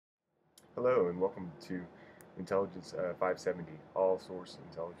Hello and welcome to Intelligence 570, All Source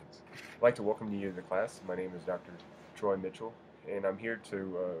Intelligence. I'd like to welcome you to the class. My name is Dr. Troy Mitchell, and I'm here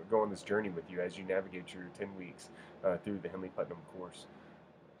to go on this journey with you as you navigate your 10 weeks through the Henley Putnam course.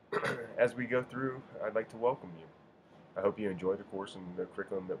 As we go through, I'd like to welcome you. I hope you enjoy the course and the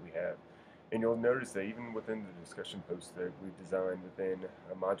curriculum that we have. And you'll notice that even within the discussion posts that we've designed within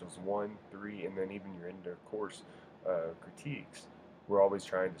modules 1, 3, and then even your end of course critiques, we're always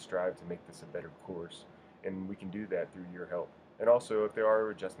trying to strive to make this a better course. And we can do that through your help. And also, if there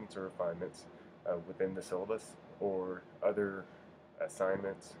are adjustments or refinements within the syllabus or other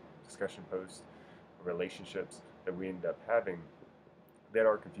assignments, discussion posts, relationships that we end up having that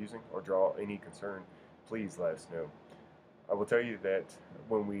are confusing or draw any concern, please let us know. I will tell you that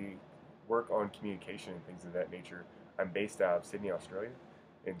when we work on communication and things of that nature, I'm based out of Sydney, Australia,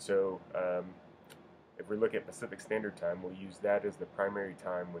 and so if we look at Pacific Standard Time, we'll use that as the primary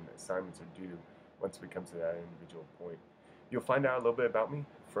time when the assignments are due once we come to that individual point. You'll find out a little bit about me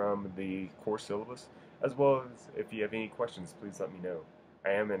from the course syllabus, as well as if you have any questions, please let me know.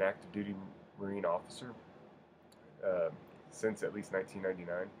 I am an active duty Marine officer uh, since at least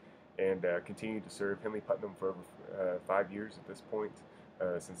 1999 and continued to serve Henley Putnam for over 5 years at this point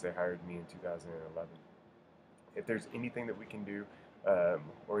since they hired me in 2011. If there's anything that we can do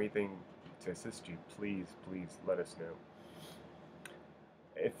or anything to assist you, please let us know.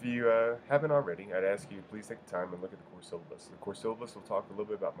 If you haven't already, I'd ask you to please take the time and look at the course syllabus. The course syllabus will talk a little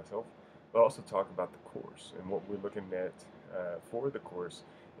bit about myself, but also talk about the course and what we're looking at for the course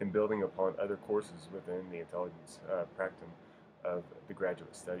and building upon other courses within the intelligence practicum of the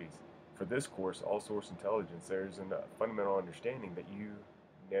graduate studies. For this course, All Source Intelligence, there's a fundamental understanding that you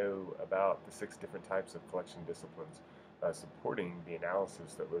know about the 6 different types of collection disciplines supporting the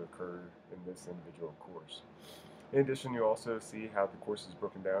analysis that would occur in this individual course. In addition, you'll also see how the course is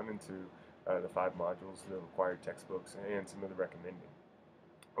broken down into the 5 modules, the required textbooks, and some of the recommending.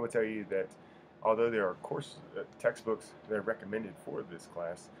 I would tell you that although there are course textbooks that are recommended for this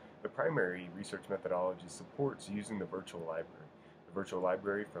class, the primary research methodology supports using the virtual library. The virtual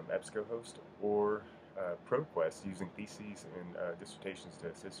library from EBSCOhost or ProQuest using theses and dissertations to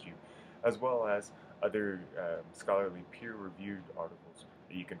assist you, as well as other scholarly peer-reviewed articles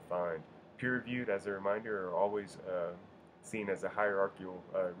that you can find. Peer-reviewed, as a reminder, are always seen as a hierarchical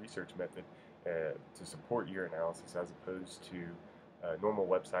research method to support your analysis as opposed to normal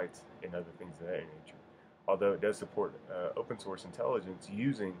websites and other things of that nature. Although it does support open source intelligence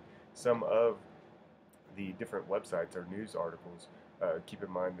using some of the different websites or news articles, keep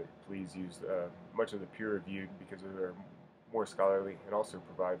in mind that please use much of the peer-reviewed because they're more scholarly and also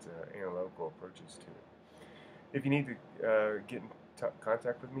provides analytical approaches to it. If you need to get in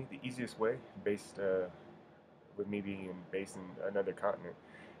contact with me, the easiest way, based with me being based in another continent,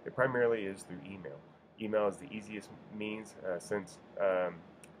 it primarily is through email. Email is the easiest means since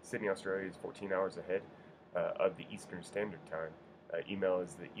Sydney, Australia is 14 hours ahead of the Eastern Standard Time. Email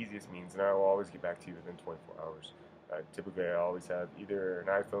is the easiest means, and I will always get back to you within 24 hours. Typically, I always have either an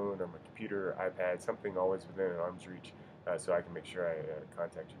iPhone or my computer, or iPad, something always within an arm's reach, so I can make sure I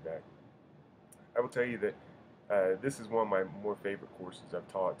contact you back. I will tell you that this is one of my more favorite courses. I've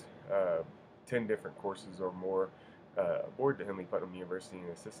taught 10 different courses or more aboard the Henley Putnam University and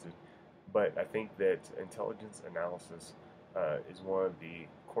assisted, but I think that intelligence analysis is one of the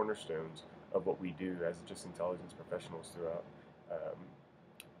cornerstones of what we do as just intelligence professionals throughout um,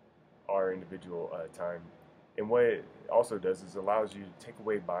 our individual time. And what it also does is allows you to take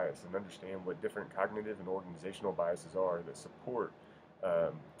away bias and understand what different cognitive and organizational biases are that support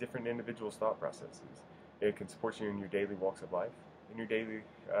different individuals' thought processes. It can support you in your daily walks of life, in your daily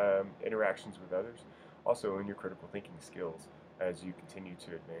interactions with others, also in your critical thinking skills as you continue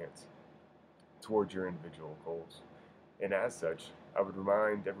to advance towards your individual goals. And as such, I would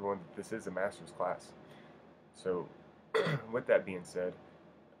remind everyone that this is a master's class. So, with that being said,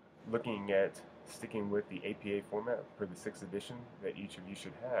 looking at sticking with the APA format for the 6th edition that each of you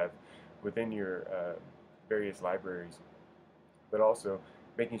should have within your various libraries, but also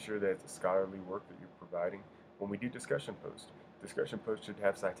making sure that it's scholarly work that you're providing. When we do discussion posts should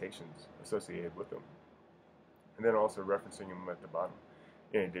have citations associated with them, and then also referencing them at the bottom.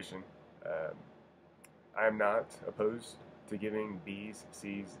 In addition, um, I am not opposed to giving B's,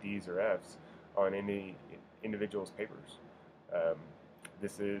 C's, D's, or F's on any individual's papers. Um,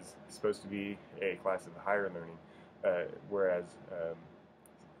 this is supposed to be a class of higher learning, whereas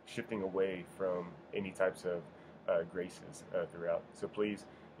shifting away from any types of graces throughout. So please,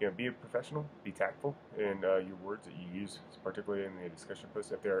 be a professional, be tactful in your words that you use, particularly in the discussion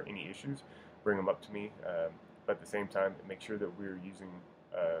posts. If there are any issues, bring them up to me. But at the same time, make sure that we're using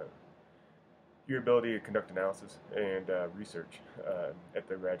your ability to conduct analysis and research at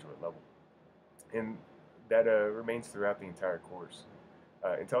the graduate level. And that remains throughout the entire course.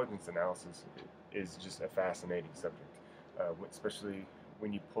 Intelligence analysis is just a fascinating subject, especially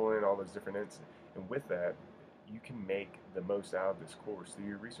when you pull in all those different ends. And with that, you can make the most out of this course through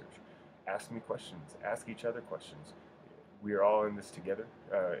your research. Ask me questions, ask each other questions. We are all in this together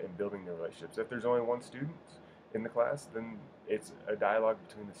in building the relationships. If there's only one student in the class, then it's a dialogue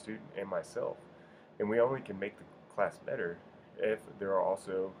between the student and myself. And we only can make the class better if there are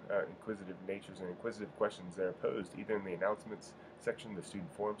also inquisitive natures and inquisitive questions that are posed either in the announcements section, the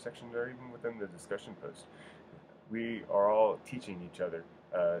student forum section, or even within the discussion post. We are all teaching each other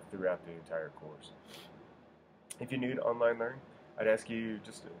throughout the entire course. If you're new to online learning, I'd ask you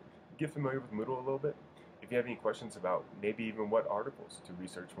just to get familiar with Moodle a little bit. If you have any questions about maybe even what articles to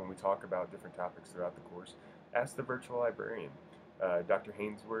research when we talk about different topics throughout the course, ask the virtual librarian. Dr.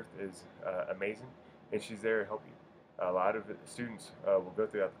 Hainsworth is amazing, and she's there to help you. A lot of students will go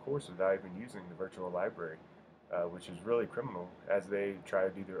throughout the course without even using the virtual library, which is really criminal as they try to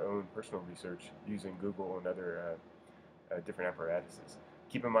do their own personal research using Google and other different apparatuses.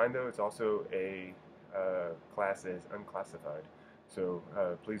 Keep in mind, though, it's also a class that is unclassified, so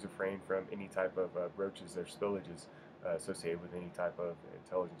please refrain from any type of broaches or spillages associated with any type of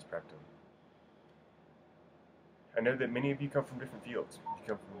intelligence practicum. I know that many of you come from different fields, you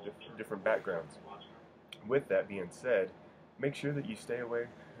come from different backgrounds. With that being said, make sure that you stay away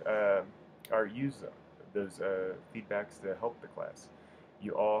or use those feedbacks to help the class.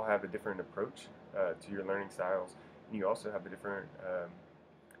 You all have a different approach to your learning styles, and you also have a different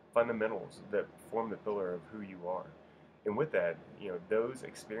fundamentals that form the pillar of who you are. And with that, those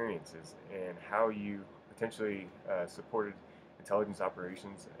experiences and how you potentially supported intelligence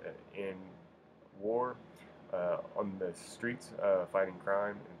operations in war, on the streets, fighting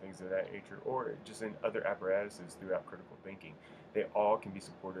crime and things of that nature, or just in other apparatuses throughout critical thinking. They all can be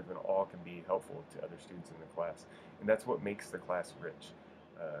supportive and all can be helpful to other students in the class. And that's what makes the class rich.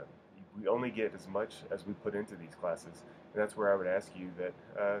 We only get as much as we put into these classes. And that's where I would ask you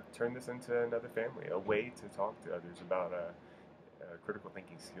that turn this into another family, a way to talk to others about critical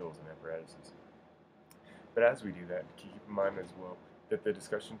thinking skills and apparatuses. But as we do that, keep in mind as well that the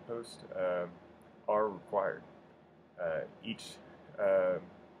discussion posts are required. Each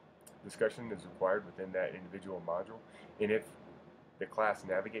discussion is required within that individual module, and if the class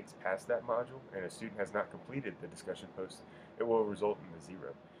navigates past that module and a student has not completed the discussion post, it will result in a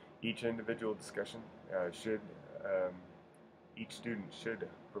 0. Each individual discussion each student should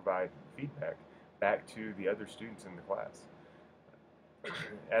provide feedback back to the other students in the class,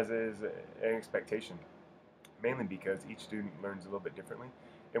 as is an expectation, mainly because each student learns a little bit differently,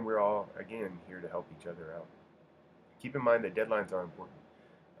 and we're all, again, here to help each other out. Keep in mind that deadlines are important.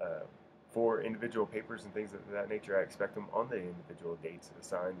 For individual papers and things of that nature, I expect them on the individual dates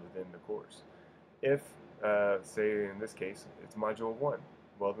assigned within the course. If, say in this case, it's Module 1,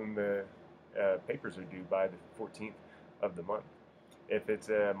 well then the papers are due by the 14th of the month. If it's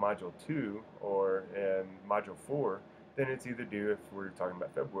Module 2 or Module 4, then it's either due, if we're talking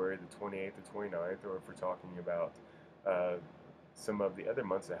about February, the 28th or 29th, or if we're talking about some of the other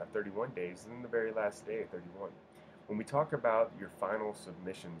months that have 31 days, then the very last day of 31. When we talk about your final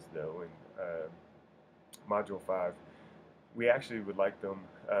submissions, though, in Module 5, we actually would like them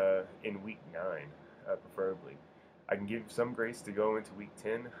in Week 9, preferably. I can give some grace to go into Week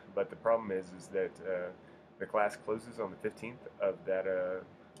 10, but the problem is that the class closes on the 15th of that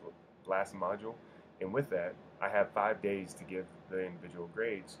last module, and with that, I have 5 days to give the individual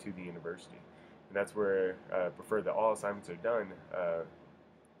grades to the university. And that's where I prefer that all assignments are done.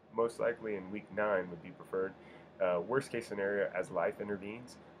 Most likely in Week 9 would be preferred. Worst case scenario, as life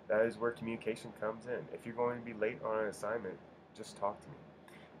intervenes, that is where communication comes in. If you're going to be late on an assignment, just talk to me.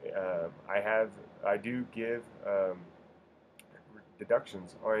 I do give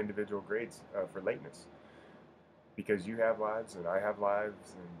deductions on individual grades for lateness, because you have lives and I have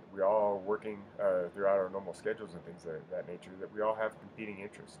lives, and we're all working throughout our normal schedules and things of that nature, that we all have competing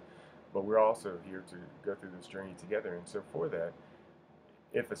interests. But we're also here to go through this journey together. And so for that,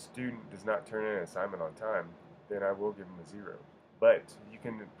 if a student does not turn in an assignment on time, then I will give them a 0. But you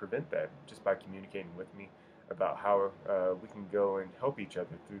can prevent that just by communicating with me about how we can go and help each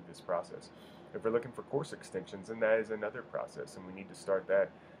other through this process. If we're looking for course extensions, then that is another process, and we need to start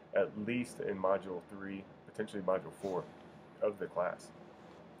that at least in Module 3, potentially Module 4 of the class.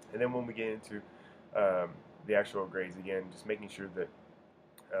 And then when we get into the actual grades, again, just making sure that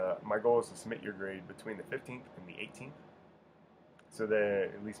my goal is to submit your grade between the 15th and the 18th, so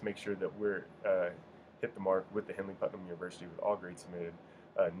that at least make sure that we're hit the mark with the Henley Putnam University with all grades submitted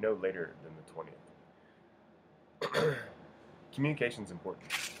no later than the 20th. Communication is important.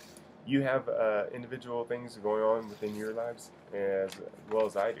 You have individual things going on within your lives as well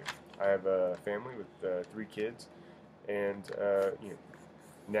as I do. I have a family with 3 kids, and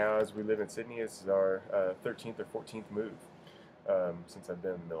now as we live in Sydney, this is our 13th or 14th move since I've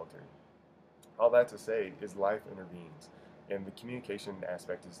been in the military. All that to say is life intervenes, and the communication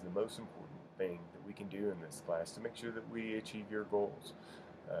aspect is the most important thing that we can do in this class to make sure that we achieve your goals.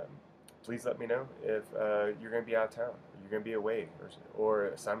 Um, Please let me know if you're going to be out of town, or you're going to be away, or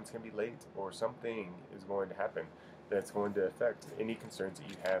assignment's going to be late, or something is going to happen that's going to affect any concerns that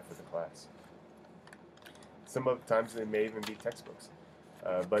you have for the class. Some of the times it may even be textbooks.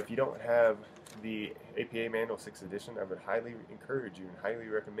 But if you don't have the APA Manual 6th edition, I would highly encourage you and highly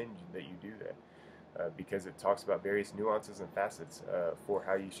recommend that you do that. Because it talks about various nuances and facets for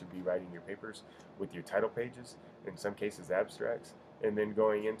how you should be writing your papers with your title pages, in some cases abstracts, and then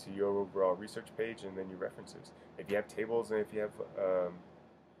going into your overall research page and then your references. If you have tables and if you have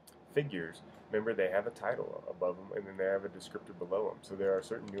figures, remember they have a title above them and then they have a descriptor below them. So there are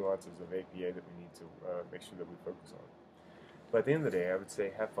certain nuances of APA that we need to make sure that we focus on. But at the end of the day, I would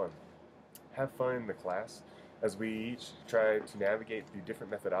say have fun. Have fun in the class as we each try to navigate through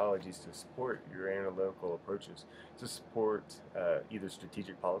different methodologies to support your analytical approaches, to support either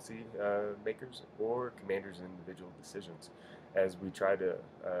strategic policy makers or commanders in individual decisions as we try to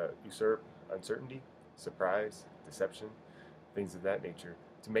usurp uncertainty, surprise, deception, things of that nature,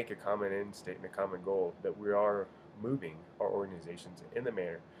 to make a common end state and a common goal that we are moving our organizations in the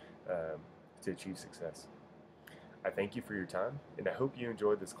manner to achieve success. I thank you for your time, and I hope you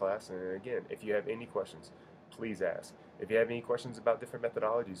enjoyed this class. And again, if you have any questions, please ask. If you have any questions about different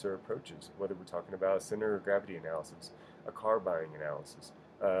methodologies or approaches, whether we're talking about a center of gravity analysis, a car buying analysis,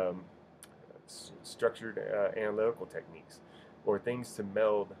 structured analytical techniques, or things to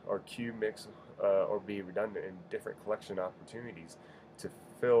meld or Q mix or be redundant in different collection opportunities to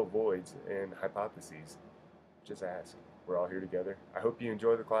fill voids and hypotheses, just ask. We're all here together. I hope you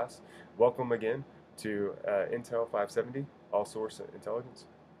enjoy the class. Welcome again to Intel 570, All Source Intelligence,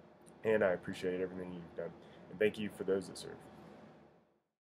 and I appreciate everything you've done. And thank you for those that serve.